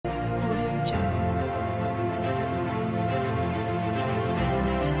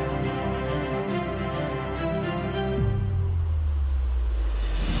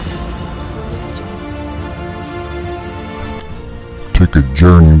Take a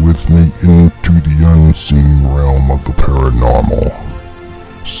journey with me into the unseen realm of the paranormal.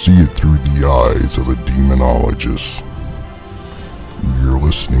 See it through the eyes of a demonologist. You're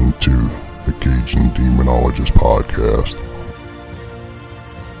listening to the Cajun Demonologist Podcast.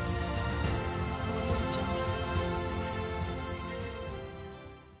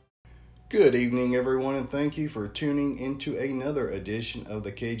 Good evening, everyone, and thank you for tuning into another edition of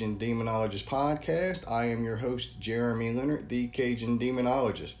the Cajun Demonologist Podcast. I am your host, Jeremy Leonard, the Cajun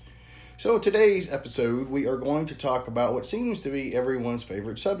Demonologist. So today's episode, we are going to talk about what seems to be everyone's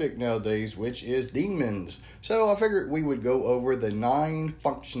favorite subject nowadays, which is demons. So I figured we would go over the 9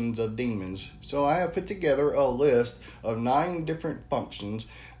 functions of demons. So I have put together a list of 9 different functions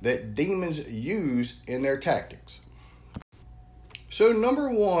that demons use in their tactics. So number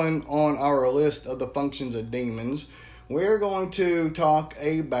 1 on our list of the functions of demons, we're going to talk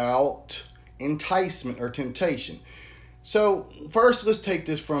about enticement or temptation. So first, let's take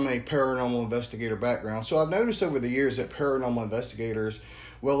this from a paranormal investigator background. So I've noticed over the years that paranormal investigators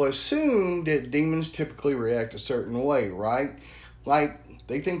will assume that demons typically react a certain way, right? Like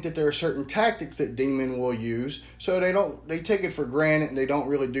they think that there are certain tactics that demon will use, so they take it for granted and they don't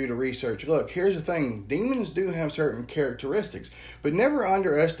really do the research. Look, here's the thing. Demons do have certain characteristics, but never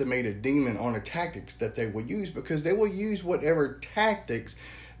underestimate a demon on the tactics that they will use, because they will use whatever tactics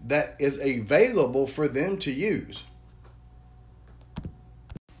that is available for them to use.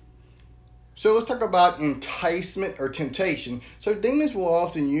 So let's talk about enticement or temptation. So demons will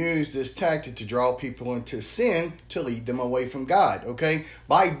often use this tactic to draw people into sin to lead them away from God, okay?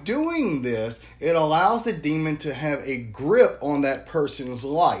 By doing this, it allows the demon to have a grip on that person's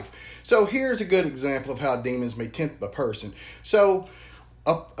life. So here's a good example of how demons may tempt a person. So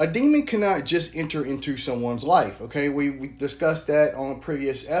a demon cannot just enter into someone's life, okay? We discussed that on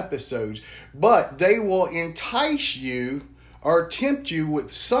previous episodes. But they will entice you or tempt you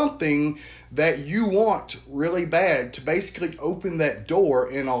with something that you want really bad to basically open that door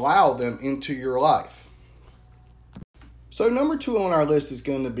and allow them into your life. So number 2 on our list is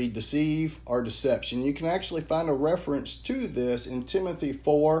going to be deceive or deception. You can actually find a reference to this in Timothy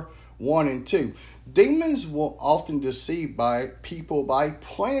 4:1-2. Demons will often deceive people by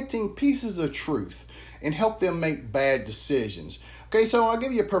planting pieces of truth and help them make bad decisions. Okay, so I'll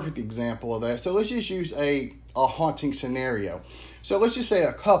give you a perfect example of that. So let's just use a haunting scenario. So let's just say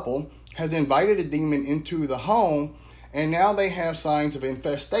a couple has invited a demon into the home, and now they have signs of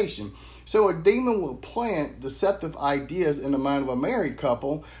infestation. So a demon will plant deceptive ideas in the mind of a married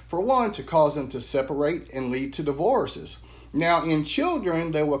couple, for one, to cause them to separate and lead to divorces. Now, in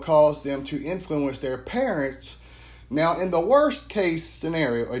children, they will cause them to influence their parents. Now, in the worst case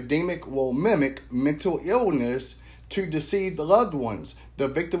scenario, a demon will mimic mental illness to deceive the loved ones. The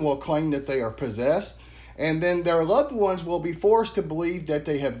victim will claim that they are possessed, and then their loved ones will be forced to believe that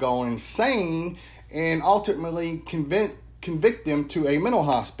they have gone insane and ultimately convict them to a mental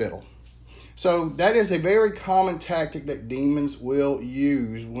hospital. So that is a very common tactic that demons will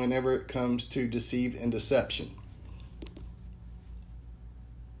use whenever it comes to deceive and deception.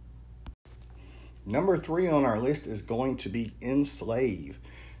 Number 3 on our list is going to be enslave.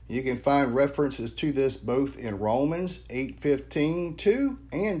 You can find references to this both in Romans 8:15-2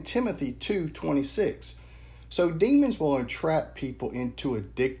 and Timothy 2:26. So demons will entrap people into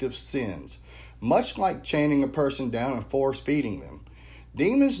addictive sins, much like chaining a person down and force feeding them.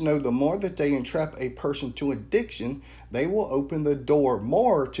 Demons know the more that they entrap a person to addiction, they will open the door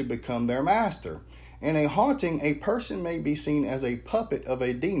more to become their master. In a haunting, a person may be seen as a puppet of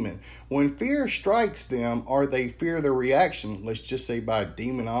a demon. When fear strikes them, or they fear the reaction, let's just say by a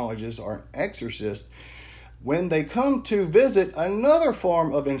demonologist or an exorcist, when they come to visit, another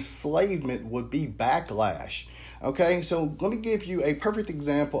form of enslavement would be backlash. Okay, so let me give you a perfect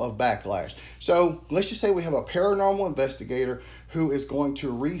example of backlash. So let's just say we have a paranormal investigator who is going to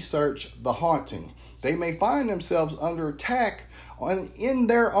research the haunting. They may find themselves under attack in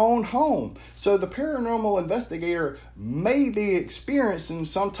their own home. So the paranormal investigator may be experiencing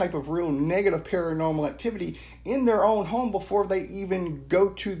some type of real negative paranormal activity in their own home before they even go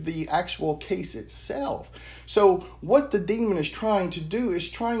to the actual case itself. So what the demon is trying to do is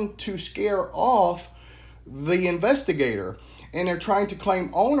trying to scare off the investigator, and they're trying to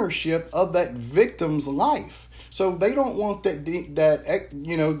claim ownership of that victim's life. So they don't want the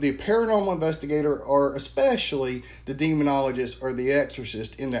paranormal investigator, or especially the demonologist or the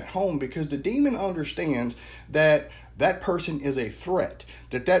exorcist, in that home, because the demon understands that that person is a threat,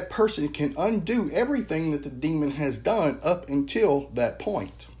 that person can undo everything that the demon has done up until that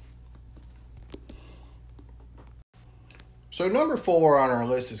point. So number 4 on our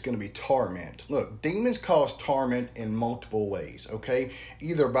list is going to be torment. Look, demons cause torment in multiple ways, okay?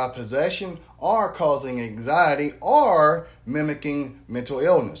 Either by possession or causing anxiety or mimicking mental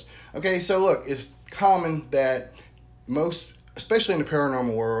illness. Okay, so look, it's common that most, especially in the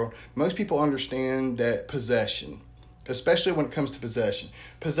paranormal world, most people understand that possession, especially when it comes to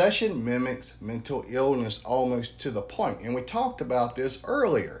possession mimics mental illness almost to the point. And we talked about this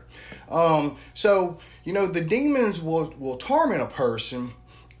earlier. So, the demons will torment a person.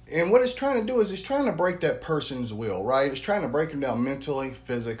 And what it's trying to do is it's trying to break that person's will, right? It's trying to break them down mentally,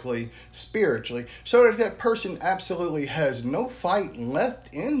 physically, spiritually, so that that person absolutely has no fight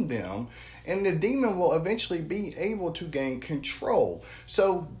left in them. And the demon will eventually be able to gain control.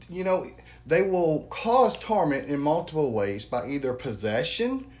 So, they will cause torment in multiple ways by either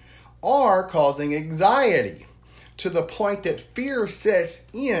possession or causing anxiety to the point that fear sets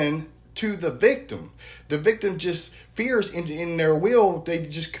in to the victim. The victim just fears in their will, they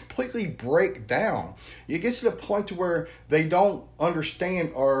just completely break down. It gets to the point to where they don't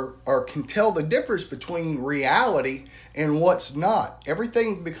understand or can tell the difference between reality and what's not.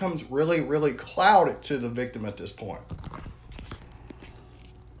 Everything becomes really, really clouded to the victim at this point.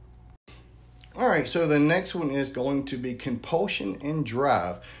 All right, so the next one is going to be compulsion and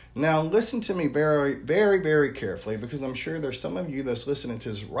drive. Now, listen to me very, very, very carefully, because I'm sure there's some of you that's listening to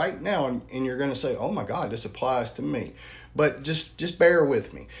this right now, and you're going to say, oh my God, this applies to me. But just bear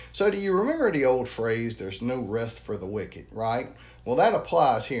with me. So do you remember the old phrase, there's no rest for the wicked, right? Well, that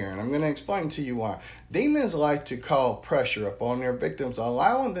applies here, and I'm going to explain to you why. Demons like to call pressure upon their victims,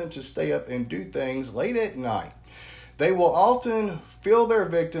 allowing them to stay up and do things late at night. They will often fill their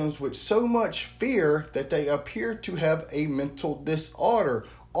victims with so much fear that they appear to have a mental disorder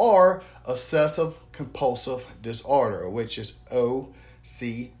or obsessive compulsive disorder, which is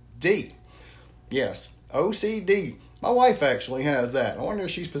OCD. Yes, OCD. My wife actually has that. I wonder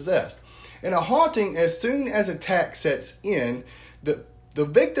if she's possessed. In a haunting, as soon as attack sets in, the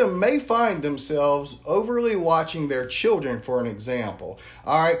victim may find themselves overly watching their children, for an example.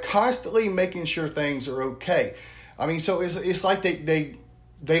 All right, constantly making sure things are okay. I mean, so it's like they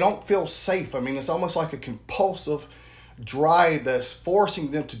don't feel safe. I mean, it's almost like a compulsive drive that's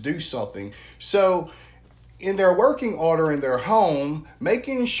forcing them to do something. So in their working order in their home,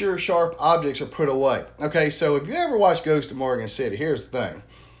 making sure sharp objects are put away. Okay, so if you ever watch Ghost of Morgan City, here's the thing.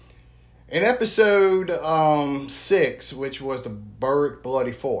 In episode 6, which was the Berwick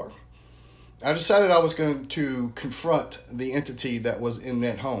Bloody Four, I decided I was going to confront the entity that was in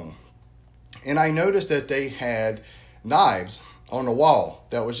that home. And I noticed that they had knives on the wall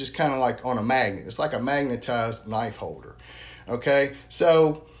that was just kind of like on a magnet. It's like a magnetized knife holder. Okay,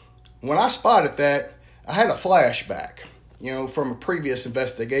 so when I spotted that, I had a flashback, from a previous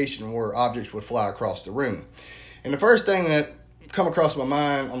investigation where objects would fly across the room. And the first thing that come across my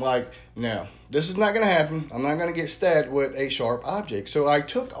mind, I'm like, no, this is not going to happen. I'm not going to get stabbed with a sharp object. So I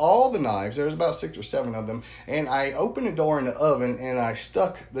took all the knives, there was about 6 or 7 of them, and I opened the door in the oven and I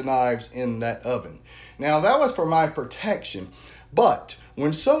stuck the knives in that oven. Now that was for my protection. But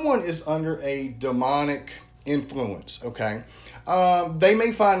when someone is under a demonic influence, okay, they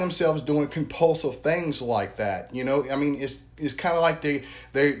may find themselves doing compulsive things like that. I mean, it's kind of like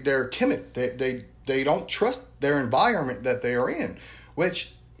they're timid. They don't trust their environment that they are in,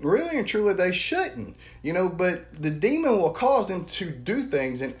 which really and truly they shouldn't. But the demon will cause them to do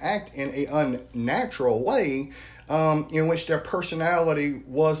things and act in an unnatural way, in which their personality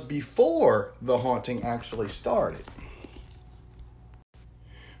was before the haunting actually started.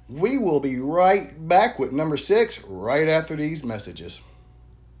 We will be right back with number 6 right after these messages.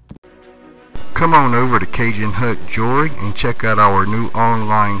 Come on over to Cajun Hut Jewelry and check out our new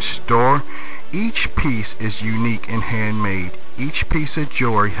online store. Each piece is unique and handmade. Each piece of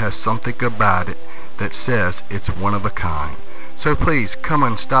jewelry has something about it that says it's one of a kind. So please come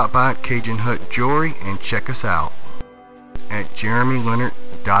and stop by at Cajun Hut Jewelry and check us out at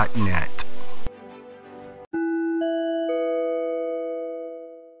jeremyleonard.net.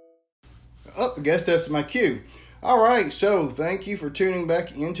 Oh, I guess that's my cue. All right, so thank you for tuning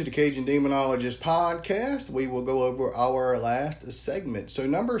back into the Cajun Demonologist podcast. We will go over our last segment. So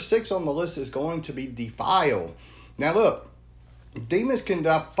number 6 on the list is going to be defile. Now look, demons can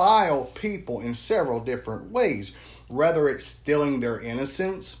defile people in several different ways, whether it's stealing their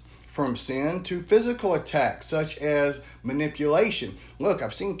innocence from sin to physical attacks such as manipulation. Look,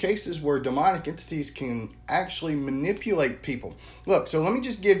 I've seen cases where demonic entities can actually manipulate people. Look, so let me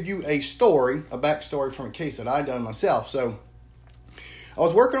just give you a backstory from a case that I done myself. So I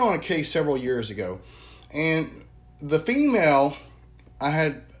was working on a case several years ago, and the female, I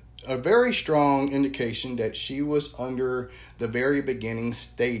a very strong indication that she was under the very beginning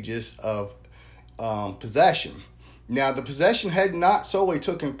stages of possession. Now, the possession had not solely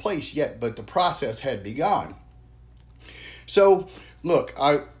taken place yet, but the process had begun. So, look,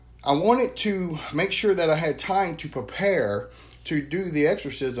 I wanted to make sure that I had time to prepare to do the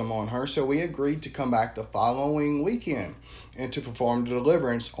exorcism on her, so we agreed to come back the following weekend and to perform the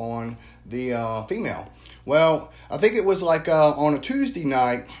deliverance on the female. Well, I think it was like on a Tuesday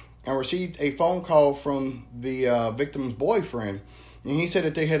night, I received a phone call from the victim's boyfriend, and he said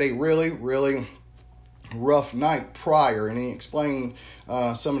that they had a really, really rough night prior, and he explained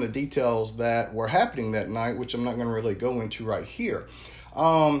some of the details that were happening that night, which I'm not going to really go into right here.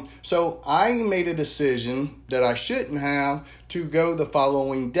 So I made a decision that I shouldn't have to go the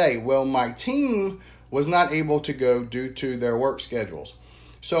following day. Well, my team was not able to go due to their work schedules.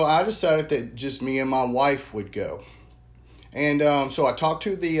 So I decided that just me and my wife would go. And so I talked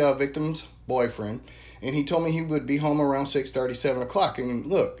to the victim's boyfriend, and he told me he would be home around 6:30, 7 o'clock. And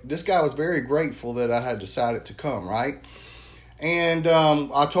look, this guy was very grateful that I had decided to come, right? And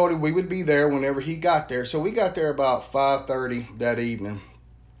I told him we would be there whenever he got there. So we got there about 5:30 that evening.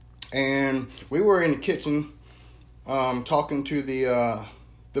 And we were in the kitchen talking to the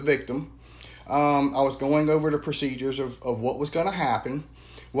victim. I was going over the procedures of what was going to happen.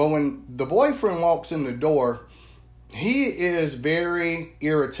 Well, when the boyfriend walks in the door, he is very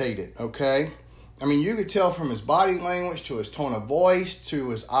irritated, okay? I mean, you could tell from his body language to his tone of voice to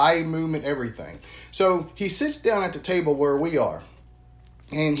his eye movement, everything. So he sits down at the table where we are,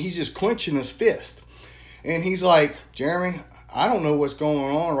 and he's just clenching his fist. And he's like, Jeremy, I don't know what's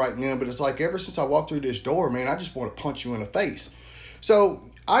going on right now, but it's like ever since I walked through this door, man, I just want to punch you in the face. So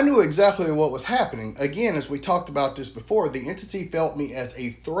I knew exactly what was happening. Again, as we talked about this before, the entity felt me as a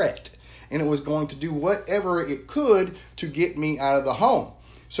threat, and it was going to do whatever it could to get me out of the home.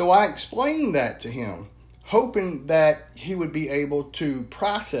 So I explained that to him, hoping that he would be able to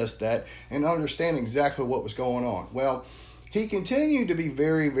process that and understand exactly what was going on. Well, he continued to be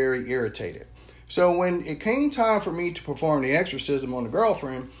very, very irritated. So when it came time for me to perform the exorcism on the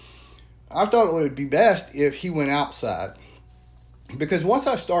girlfriend, I thought it would be best if he went outside. Because once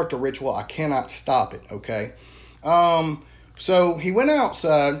I start the ritual, I cannot stop it, okay? So he went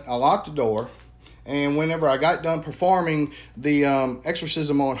outside, I locked the door, and whenever I got done performing the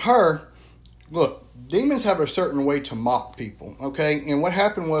exorcism on her, look, demons have a certain way to mock people, okay? And what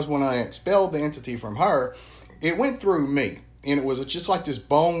happened was when I expelled the entity from her, it went through me. And it was just like this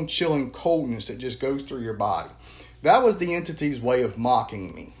bone-chilling coldness that just goes through your body. That was the entity's way of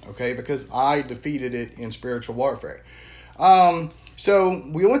mocking me, okay? Because I defeated it in spiritual warfare. So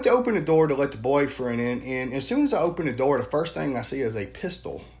we went to open the door to let the boyfriend in. And as soon as I opened the door, the first thing I see is a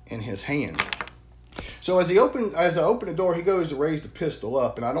pistol in his hand. So as I open the door, he goes to raise the pistol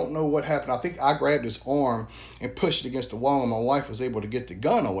up, and I don't know what happened. I think I grabbed his arm and pushed it against the wall, and my wife was able to get the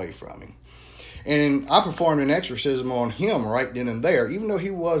gun away from him. And I performed an exorcism on him right then and there, even though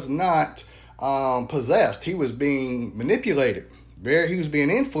he was not possessed. He was being manipulated. He was being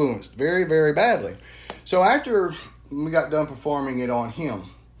influenced very, very badly. So after we got done performing it on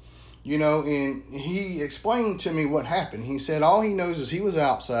him, and he explained to me what happened. He said all he knows is he was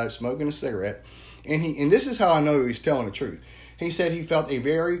outside smoking a cigarette, and this is how I know he's telling the truth. He said he felt a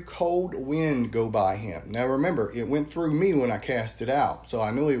very cold wind go by him. Now remember, it went through me when I cast it out, so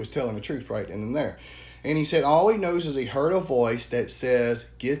I knew he was telling the truth right then and there. And he said all he knows is he heard a voice that says,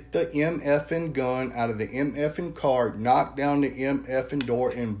 get the MFing gun out of the MFing car, knock down the MFing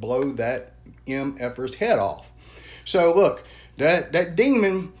door, and blow that MFer's head off. So look, that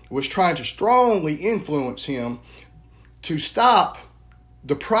demon was trying to strongly influence him to stop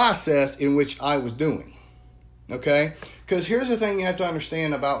the process in which I was doing. Okay? Because here's the thing you have to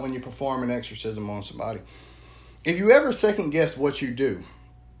understand about when you perform an exorcism on somebody. If you ever second guess what you do,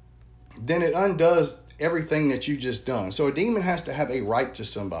 then it undoes everything that you just done. So a demon has to have a right to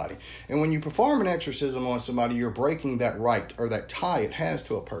somebody. And when you perform an exorcism on somebody, you're breaking that right or that tie it has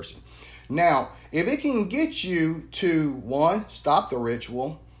to a person. Now, if it can get you to, one, stop the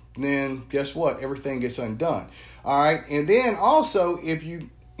ritual, then guess what? Everything gets undone. All right? And then also, if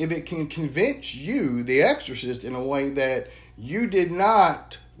it can convince you, the exorcist, in a way that you did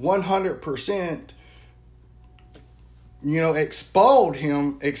not 100%, expelled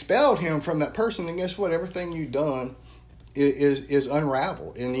him from that person, then guess what? Everything you've done is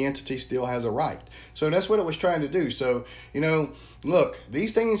unraveled, and the entity still has a right. So that's what it was trying to do. So, look,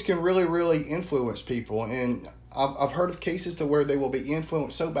 these things can really, really influence people, and I've heard of cases to where they will be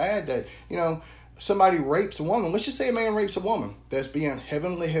influenced so bad that, somebody rapes a woman, let's just say a man rapes a woman that's being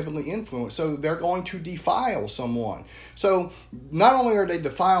heavily influenced. So they're going to defile someone. So not only are they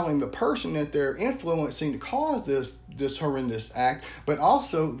defiling the person that they're influencing to cause this horrendous act, but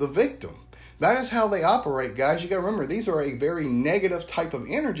also the victim. That is how they operate, guys. You got to remember, these are a very negative type of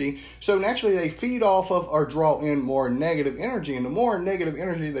energy. So naturally, they feed off of or draw in more negative energy. And the more negative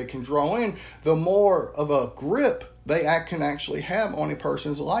energy they can draw in, the more of a grip they can actually have on a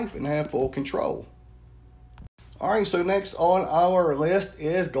person's life and have full control. All right, so next on our list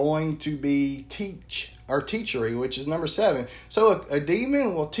is going to be teachery, which is number 7. So a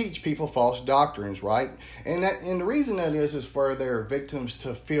demon will teach people false doctrines, right? And the reason that is for their victims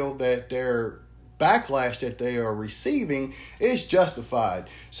to feel that their backlash that they are receiving is justified.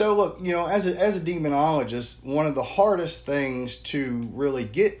 So look, as a demonologist, one of the hardest things to really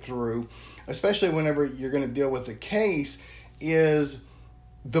get through, especially whenever you're going to deal with a case, is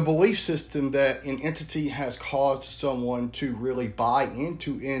the belief system that an entity has caused someone to really buy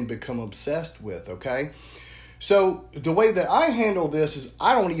into and become obsessed with, okay? So the way that I handle this is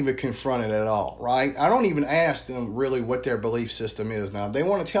I don't even confront it at all, right? I don't even ask them really what their belief system is. Now, if they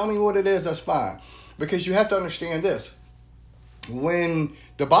want to tell me what it is, that's fine. Because you have to understand this. When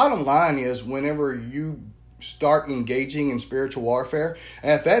the bottom line is, whenever you start engaging in spiritual warfare,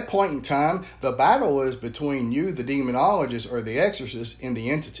 at that point in time, the battle is between you, the demonologist or the exorcist, and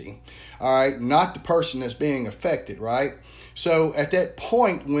the entity. All right, not the person that's being affected, right? So at that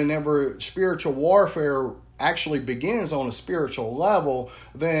point, whenever spiritual warfare actually begins on a spiritual level,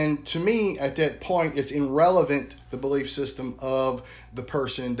 then to me, at that point, it's irrelevant the belief system of the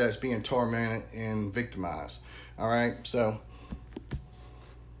person that's being tormented and victimized. All right,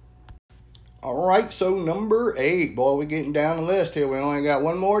 All right, so number 8. Boy, we're getting down the list here. We only got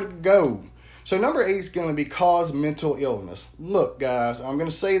one more to go. So number 8 is going to be cause mental illness. Look, guys, I'm going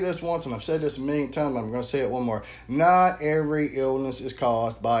to say this once, and I've said this a million times, but I'm going to say it one more. Not every illness is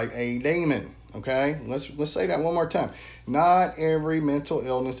caused by a demon, okay? Let's say that one more time. Not every mental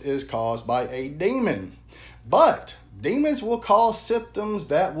illness is caused by a demon. But demons will cause symptoms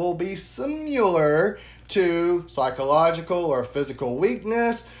that will be similar to psychological or physical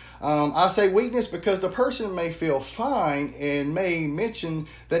weakness. I say weakness because the person may feel fine and may mention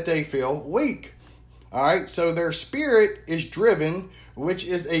that they feel weak. All right, so their spirit is driven, which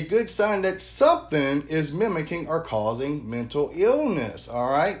is a good sign that something is mimicking or causing mental illness. All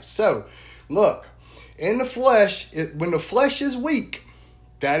right, so look, in the flesh, when the flesh is weak,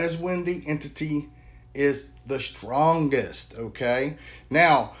 that is when the entity is the strongest. Okay,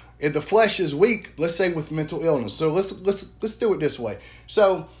 now if the flesh is weak, let's say with mental illness, so let's do it this way.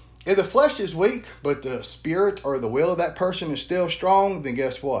 So if the flesh is weak, but the spirit or the will of that person is still strong, then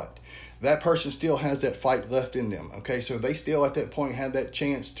guess what? That person still has that fight left in them. Okay, so they still at that point have that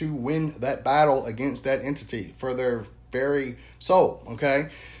chance to win that battle against that entity for their very soul. Okay,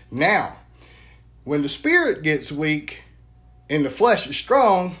 now when the spirit gets weak and the flesh is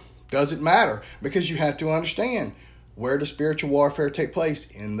strong, doesn't matter, because you have to understand where does spiritual warfare take place?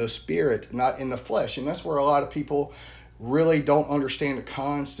 In the spirit, not in the flesh. And that's where a lot of people really don't understand the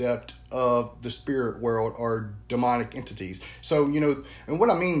concept of the spirit world or demonic entities. So, and what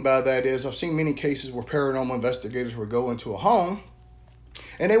I mean by that is I've seen many cases where paranormal investigators will go into a home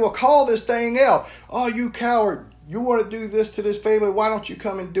and they will call this thing out. Oh, you coward, you want to do this to this family? Why don't you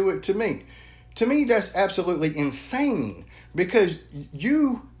come and do it to me? To me, that's absolutely insane, because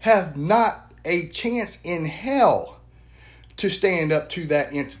you have not a chance in hell to stand up to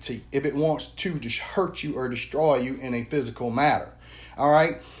that entity if it wants to just hurt you or destroy you in a physical matter. All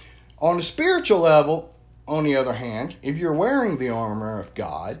right. On the spiritual level, on the other hand, if you're wearing the armor of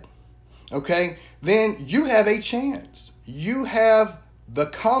God, okay, then you have a chance. You have the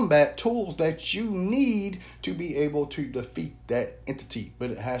combat tools that you need to be able to defeat that entity,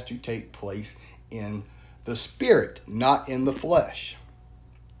 but it has to take place in the spirit, not in the flesh.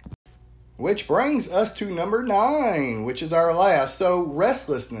 Which brings us to number 9, which is our last. So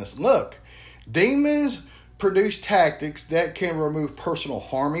restlessness. Look, demons produce tactics that can remove personal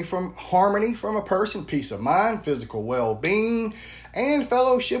harmony from a person, peace of mind, physical well-being, and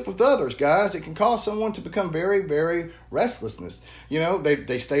fellowship with others, guys. It can cause someone to become very, very restlessness.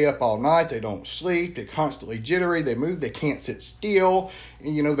 They stay up all night. They don't sleep. They're constantly jittery. They move. They can't sit still.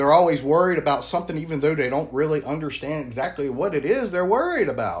 They're always worried about something, even though they don't really understand exactly what it is they're worried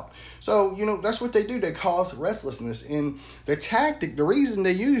about. So, that's what they do. They cause restlessness. And the reason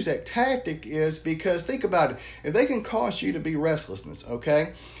they use that tactic is because, think about it, if they can cause you to be restlessness,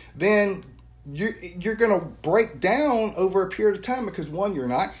 okay, then you're going to break down over a period of time because, one, you're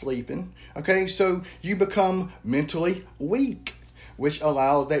not sleeping, okay, so you become mentally weak. which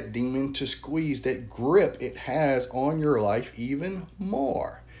allows that demon to squeeze that grip it has on your life even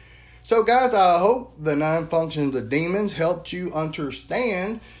more. So guys, I hope the 9 functions of demons helped you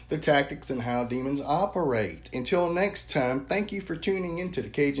understand the tactics and how demons operate. Until next time, thank you for tuning into the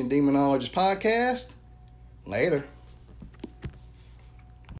Cajun Demonologist Podcast. Later.